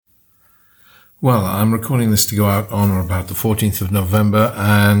Well, I'm recording this to go out on or about the 14th of November,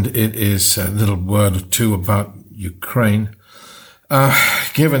 and it is a little word or two about Ukraine,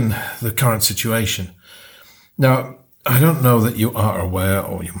 given the current situation. Now, I don't know that you are aware,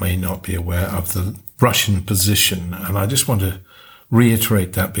 or you may not be aware, of the Russian position, and I just want to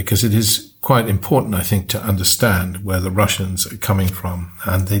reiterate that because it is quite important, I think, to understand where the Russians are coming from,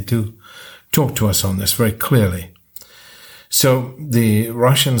 and they do talk to us on this very clearly. So the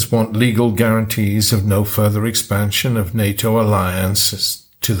Russians want legal guarantees of no further expansion of NATO alliances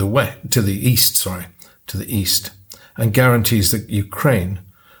to the east, and guarantees that Ukraine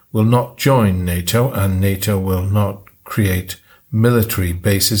will not join NATO and NATO will not create military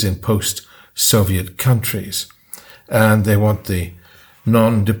bases in post-Soviet countries. And they want the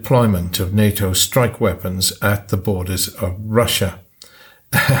non-deployment of NATO strike weapons at the borders of Russia.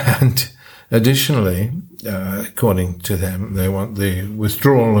 And additionally, according to them, they want the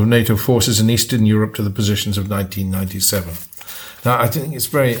withdrawal of NATO forces in Eastern Europe to the positions of 1997. Now, I think it's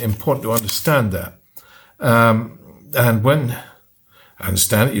very important to understand that. And when I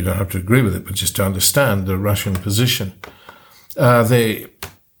understand it, you don't have to agree with it, but just to understand the Russian position,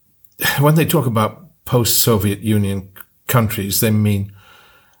 when they talk about post-Soviet Union countries, they mean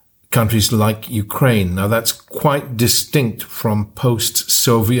countries like Ukraine. Now, that's quite distinct from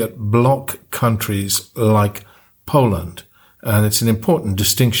post-Soviet bloc countries like Poland. And it's an important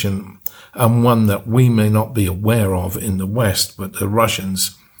distinction, and one that we may not be aware of in the West, but the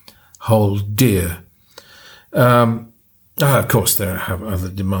Russians hold dear. Of course, there have other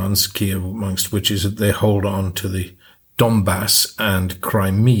demands, key amongst which is that they hold on to the Donbass and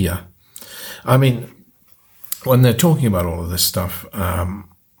Crimea. I mean, when they're talking about all of this stuff,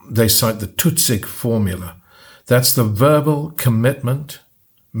 they cite the Tutsik formula. That's the verbal commitment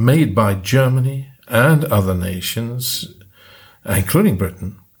made by Germany and other nations, including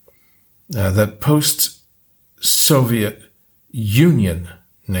Britain, that post-Soviet Union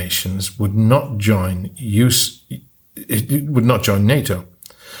nations would not join NATO.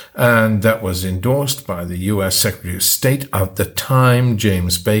 And that was endorsed by the U.S. Secretary of State at the time,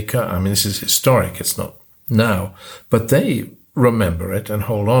 James Baker. I mean, this is historic. It's not now. But they remember it and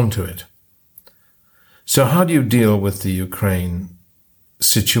hold on to it. So how do you deal with the Ukraine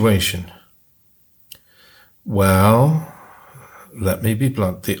situation? Well, let me be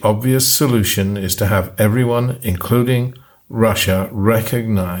blunt. The obvious solution is to have everyone, including Russia,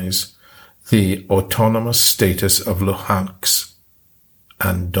 recognize the autonomous status of Luhansk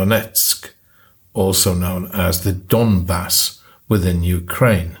and Donetsk, also known as the Donbass within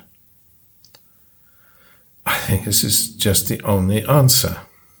Ukraine. I think this is just the only answer.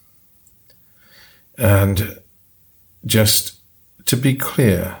 And just to be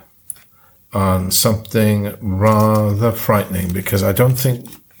clear on something rather frightening, because I don't think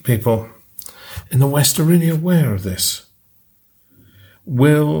people in the West are really aware of this.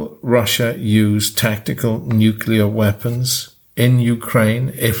 Will Russia use tactical nuclear weapons in Ukraine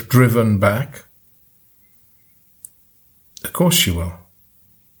if driven back? Of course she will.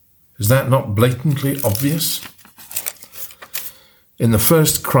 Is that not blatantly obvious? In the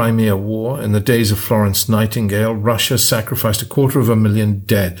first Crimea War, in the days of Florence Nightingale, Russia sacrificed 250,000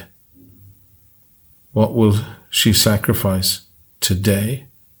 dead. What will she sacrifice today?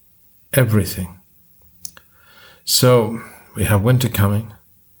 Everything. So, we have winter coming.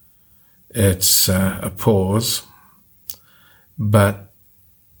 It's a pause. But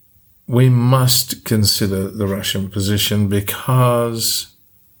we must consider the Russian position because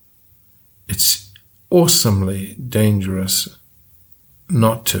it's awesomely dangerous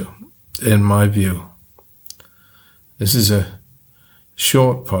not to, in my view. This is a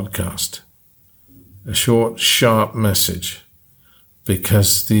short podcast, a short, sharp message,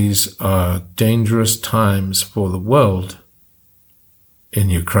 because these are dangerous times for the world in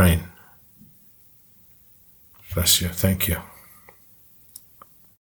Ukraine. Bless you. Thank you.